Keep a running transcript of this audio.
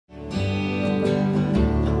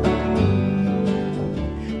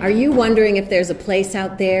Are you wondering if there's a place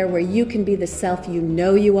out there where you can be the self you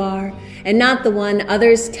know you are and not the one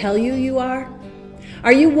others tell you you are?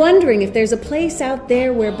 Are you wondering if there's a place out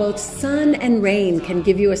there where both sun and rain can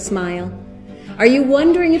give you a smile? Are you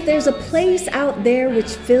wondering if there's a place out there which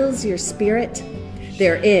fills your spirit?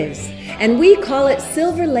 There is, and we call it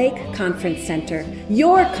Silver Lake Conference Center,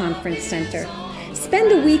 your conference center.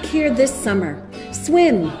 Spend a week here this summer.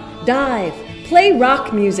 Swim, dive, play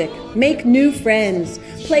rock music, make new friends,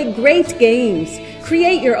 play great games,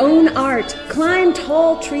 create your own art, climb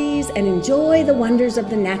tall trees, and enjoy the wonders of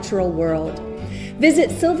the natural world. Visit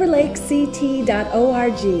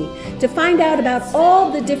silverlakect.org to find out about all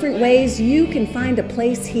the different ways you can find a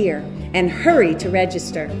place here, and hurry to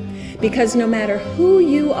register. Because no matter who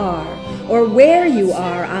you are or where you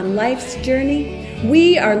are on life's journey,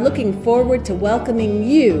 we are looking forward to welcoming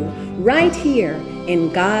you right here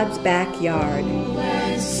in God's backyard.